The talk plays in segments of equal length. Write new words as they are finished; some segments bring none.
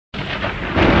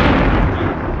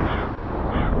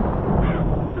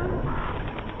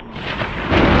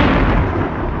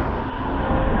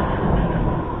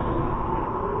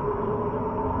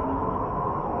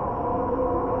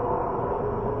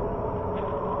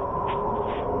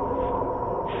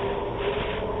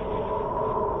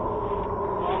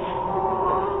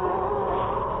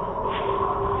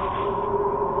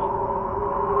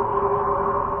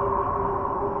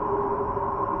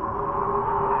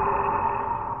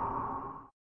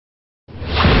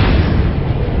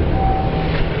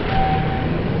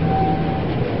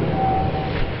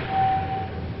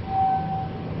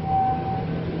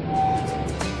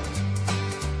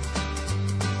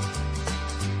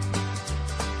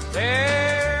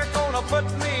They're gonna put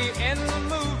me in the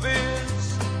movies.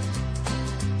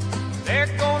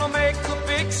 They're gonna make a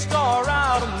big star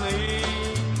out of me.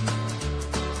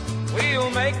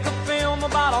 We'll make a film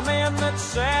about a man that's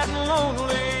sad and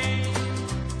lonely,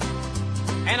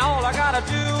 and all I gotta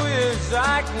do is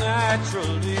act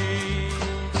naturally.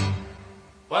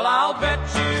 Well, I'll bet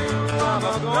you I'm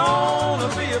gonna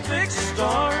be a big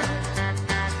star.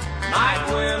 Might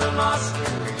win an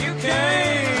Oscar, you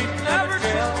can't never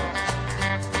tell.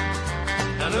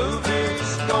 The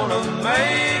movie's gonna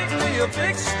make me a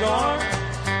big star,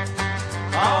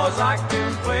 'cause I can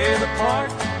play the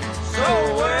part so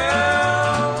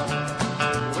well.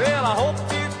 Well, I hope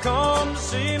you come to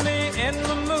see me in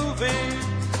the movie.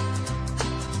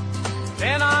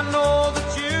 Then I know that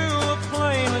you will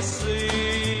plainly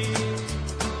see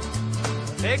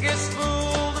the biggest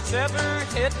fool that's ever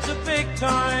hit the big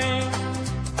time,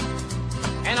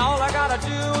 and all I gotta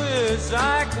do is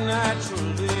act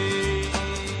naturally.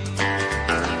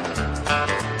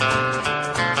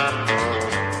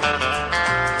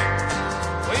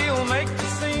 We'll make the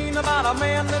scene about a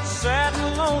man that's sad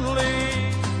and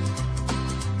lonely,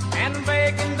 and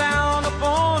begging down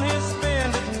upon his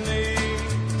bended knee.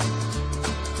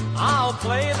 I'll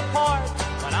play the part,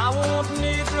 but I won't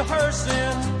need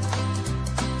rehearsing.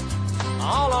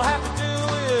 All I'll have to do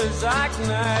is act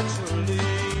naturally.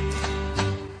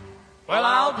 Well,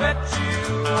 I'll bet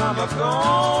you I'm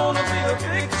gonna be a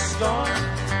big star.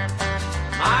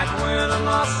 Might win an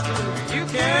Oscar, you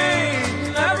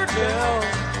can't never tell.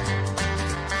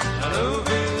 The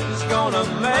movie's gonna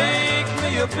make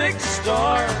me a big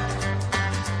star,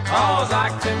 'cause I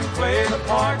can play the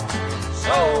part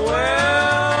so well.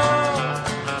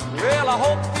 Well, I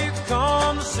hope you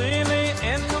come to see me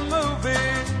in the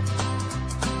movie.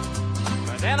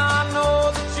 But then I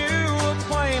know that you will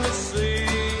plainly see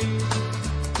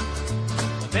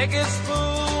the biggest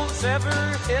fool that's ever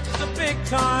hit the big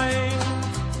time,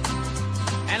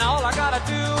 and all I gotta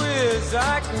do is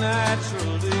act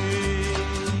naturally.